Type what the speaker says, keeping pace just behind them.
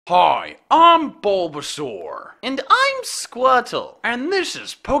Hi, I'm Bulbasaur. And I'm Squirtle. And this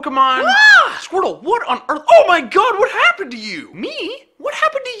is Pokemon... Ah! Squirtle, what on earth? Oh my god, what happened to you? Me? What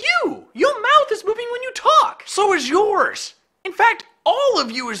happened to you? Your mouth is moving when you talk. So is yours. In fact, all of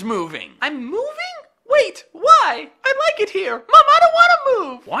you is moving. I'm moving? Wait, why? I like it here. Mom, I don't want to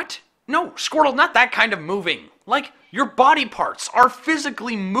move. What? No, Squirtle, not that kind of moving. Like, your body parts are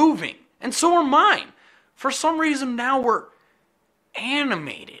physically moving. And so are mine. For some reason now we're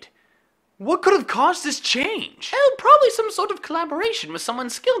animated. What could have caused this change? Oh, probably some sort of collaboration with someone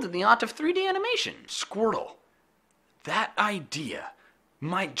skilled in the art of 3D animation. Squirtle, that idea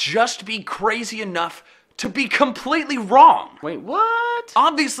might just be crazy enough to be completely wrong. Wait, what?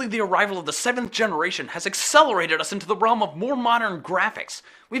 Obviously, the arrival of the 7th generation has accelerated us into the realm of more modern graphics.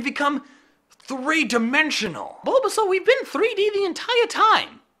 We've become three-dimensional. Bulbasaur, we've been 3D the entire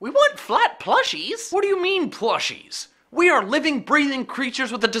time. We want flat plushies. What do you mean, plushies? We are living, breathing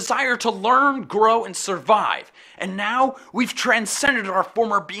creatures with a desire to learn, grow, and survive. And now, we've transcended our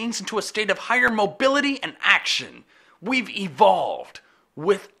former beings into a state of higher mobility and action. We've evolved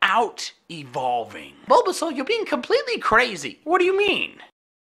without evolving. Bulbasaur, you're being completely crazy. What do you mean?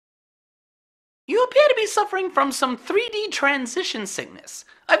 You appear to be suffering from some 3D transition sickness.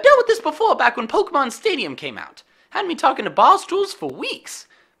 I've dealt with this before back when Pokemon Stadium came out. Had me talking to barstools for weeks.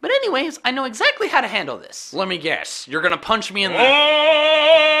 But anyways, I know exactly how to handle this. Let me guess. You're gonna punch me in the...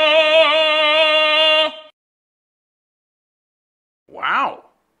 Wow.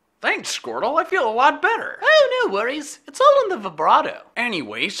 Thanks, Squirtle. I feel a lot better. Oh, no worries. It's all in the vibrato.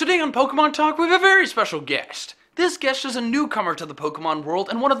 Anyways, today on Pokemon Talk, we have a very special guest. This guest is a newcomer to the Pokemon world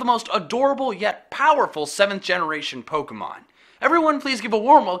and one of the most adorable yet powerful 7th generation Pokemon. Everyone please give a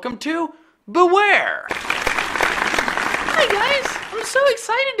warm welcome to Beware. Hi guys, I'm so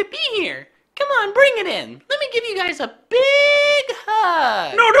excited to be here. Come on, bring it in. Let me give you guys a big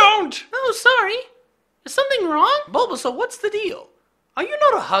hug. No, don't! Oh, sorry. Is something wrong? Bulbasaur, what's the deal? Are you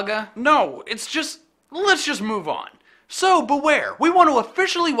not a hugger? No, it's just... let's just move on. So, Beware, we want to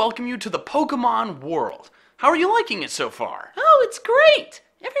officially welcome you to the Pokemon world. How are you liking it so far? Oh, it's great.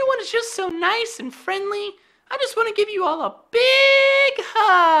 Everyone is just so nice and friendly. I just want to give you all a big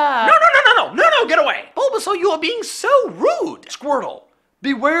hug. No, get away! Bulbasaur, you are being so rude. Squirtle,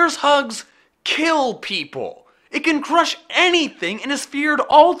 Beware's hugs kill people. It can crush anything and is feared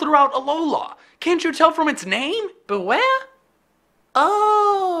all throughout Alola. Can't you tell from its name? Beware?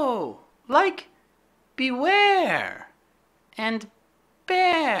 Oh, like beware and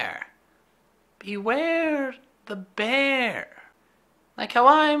bear. Beware the bear. Like how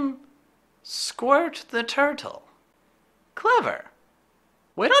I'm Squirt the turtle. Clever.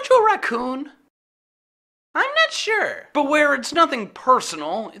 Wait, aren't you a raccoon? I'm not sure. Beware, it's nothing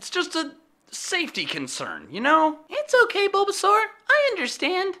personal. It's just a safety concern, you know? It's okay, Bulbasaur. I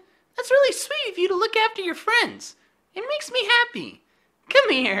understand. That's really sweet of you to look after your friends. It makes me happy.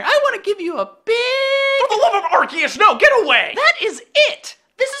 Come here. I want to give you a big... For the love of Arceus, no! Get away! That is it!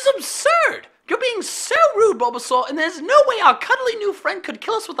 This is absurd! You're being so rude, Bulbasaur, and there's no way our cuddly new friend could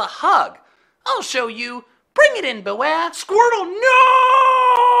kill us with a hug. I'll show you. Bring it in, Beware. Squirtle, no!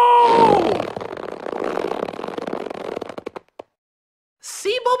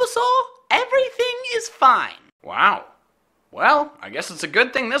 See, Bulbasaur? Everything is fine. Wow. Well, I guess it's a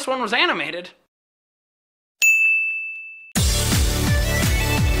good thing this one was animated.